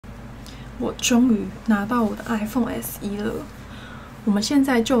我终于拿到我的 iPhone SE 了，我们现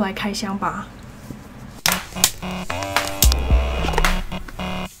在就来开箱吧。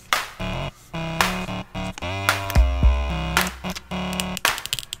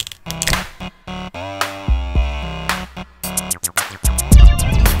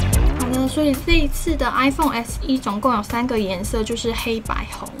好的，所以这一次的 iPhone SE 总共有3个颜色，就是黑白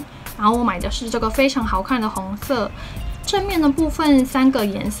红。然后我买的是这个非常好看的红色。 正面的部分3个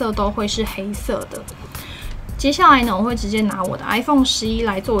颜色都会是黑色的。接下来呢，我会直接拿我的 iPhone 11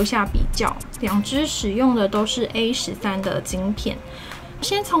来做一下比较，两只使用的都是 A13的晶片。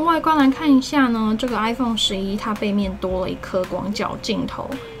先从外观来看一下呢，这个 iPhone 11它背面多了一颗广角镜头，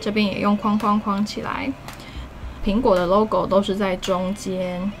这边也用框框起来。苹果的 logo 都是在中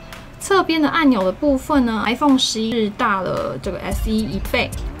间。侧边的按钮的部分呢 ，iPhone 11是大了这个 SE 1倍。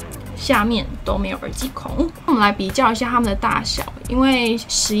 下面都没有耳机孔，我们来比较一下它们的大小，因为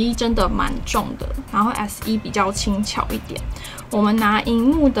11真的蛮重的，然后 SE 比较轻巧一点。我们拿萤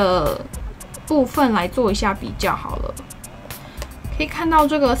幕的部分来做一下比较好了，可以看到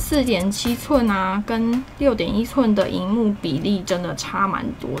这个4.7寸啊，跟6.1寸的萤幕比例真的差蛮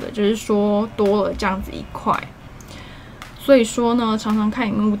多的，就是说多了这样子一块。所以说呢，常常看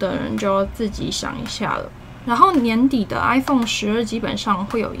萤幕的人就要自己想一下了。 然后年底的 iPhone 12基本上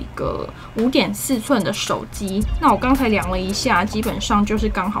会有一个5.4寸的手机，那我刚才量了一下，基本上就是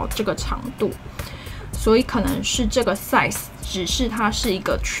刚好这个长度，所以可能是这个 size， 只是它是一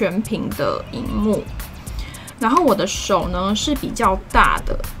个全屏的萤幕。然后我的手呢是比较大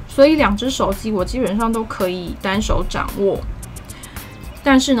的，所以2只手机我基本上都可以单手掌握。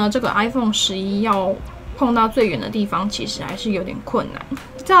但是呢，这个 iPhone 11要碰到最远的地方，其实还是有点困难。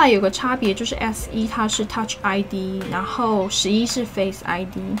 再来有个差别就是 SE 它是 Touch ID， 然后11是 Face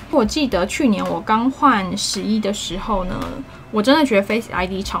ID。我记得去年我刚换11的时候呢，我真的觉得 Face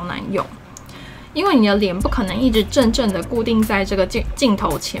ID 超难用，因为你的脸不可能一直正的固定在这个镜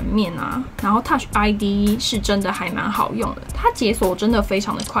头前面啊。然后 Touch ID 是真的还蛮好用的，它解锁真的非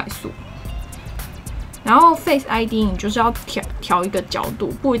常的快速。 然后 Face ID 你就是要调一个角度，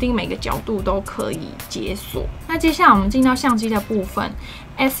不一定每个角度都可以解锁。那接下来我们进到相机的部分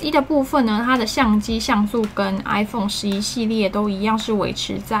 ，SE 的部分呢，它的相机像素跟 iPhone 11系列都一样，是维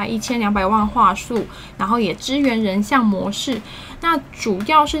持在1200万画素，然后也支援人像模式。那主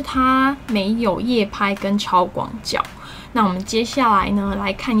要是它没有夜拍跟超广角。那我们接下来呢，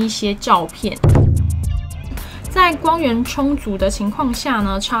来看一些照片。 在光源充足的情况下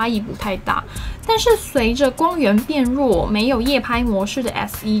呢，差异不太大。但是随着光源变弱，没有夜拍模式的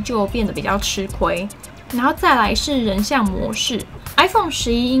SE 就变得比较吃亏。然后再来是人像模式 ，iPhone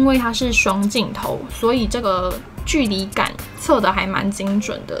 11因为它是双镜头，所以这个距离感测得还蛮精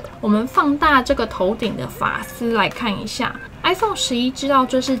准的。我们放大这个头顶的发丝来看一下 ，iPhone 11知道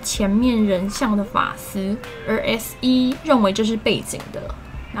这是前面人像的发丝，而 SE 认为这是背景的。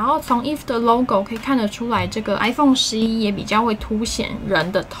 然后从衣服的 logo 可以看得出来，这个 iPhone 11也比较会凸显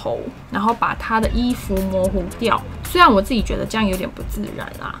人的头，然后把它的衣服模糊掉。虽然我自己觉得这样有点不自然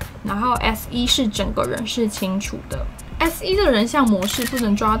啦。然后 SE 是整个人是清楚的 ，SE 的人像模式不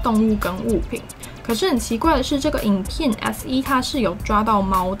能抓动物跟物品。可是很奇怪的是，这个影片 SE 它是有抓到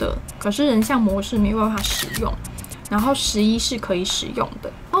猫的，可是人像模式没有办法使用。 然后11是可以使用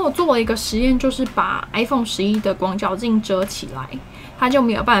的。然后我做了一个实验，就是把 iPhone 11的广角镜遮起来，它就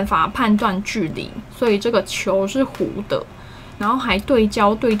没有办法判断距离，所以这个球是糊的。然后还对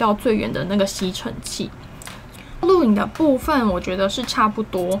焦对到最远的那个吸尘器。录影的部分我觉得是差不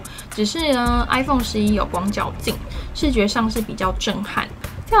多，只是呢 iPhone 11有广角镜，视觉上是比较震撼。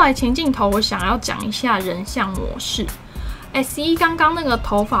再来前镜头，我想要讲一下人像模式。SE 刚刚那个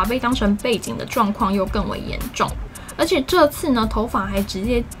头发被当成背景的状况又更为严重。 而且这次呢，头发还直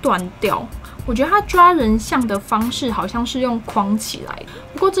接断掉。我觉得他抓人像的方式好像是用框起来，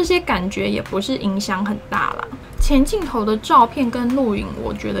不过这些感觉也不是影响很大啦。前镜头的照片跟录影，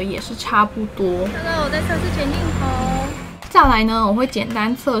我觉得也是差不多。Hello， 我在测试前镜头。再来呢，我会简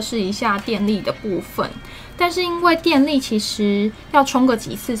单测试一下电力的部分，但是因为电力其实要充个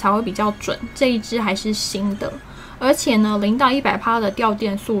几次才会比较准，这一支还是新的，而且呢，0到100%的掉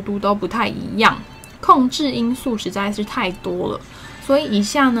电速度都不太一样。 控制因素实在是太多了，所以以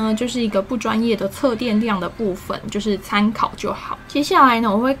下呢就是一个不专业的测电量的部分，就是参考就好。接下来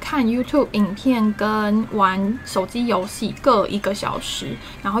呢，我会看 YouTube 影片跟玩手机游戏各1个小时，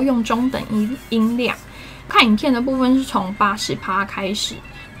然后用中等音量。看影片的部分是从80%开始，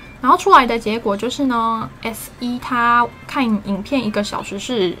然后出来的结果就是呢 ，SE 它看影片1个小时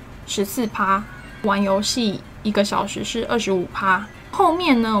是14%，玩游戏1个小时是25%。 后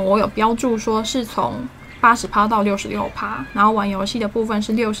面呢，我有标注说是从80%到66%，然后玩游戏的部分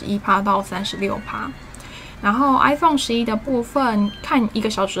是61%到36%。然后 iPhone 11的部分，看1个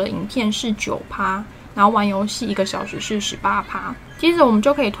小时的影片是9%，然后玩游戏1个小时是18%。接着我们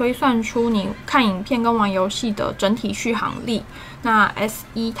就可以推算出你看影片跟玩游戏的整体续航力。那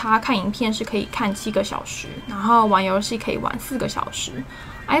S1 它看影片是可以看7个小时，然后玩游戏可以玩4个小时。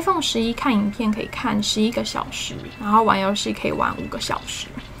iPhone 11看影片可以看11个小时，然后玩游戏可以玩5个小时。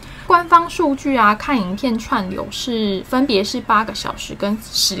官方数据啊，看影片串流分别是8个小时跟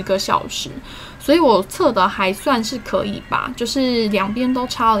10个小时，所以我测的还算是可以吧，就是两边都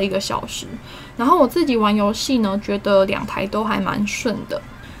差了1个小时。然后我自己玩游戏呢，觉得2台都还蛮顺的。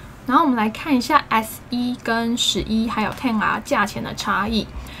然后我们来看一下 S1 跟11还有 10R 价钱的差异。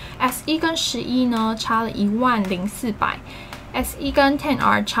S1 跟11呢差了10400，S1 跟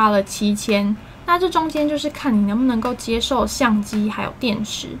 10R 差了7000。那这中间就是看你能不能够接受相机、还有电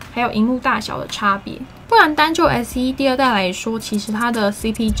池、还有萤幕大小的差别。不然单就 S1 第2代来说，其实它的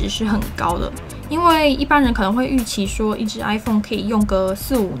CP 值是很高的。因为一般人可能会预期说，一只 iPhone 可以用个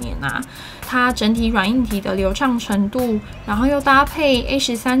4、5年啊。它整体软硬体的流畅程度，然后又搭配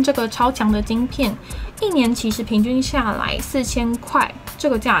A13这个超强的晶片，1年其实平均下来4000块，这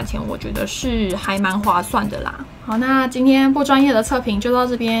个价钱我觉得是还蛮划算的啦。好，那今天不专业的测评就到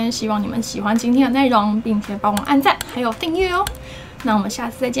这边，希望你们喜欢今天的内容，并且帮我按赞还有订阅哦。那我们下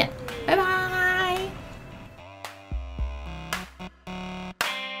次再见。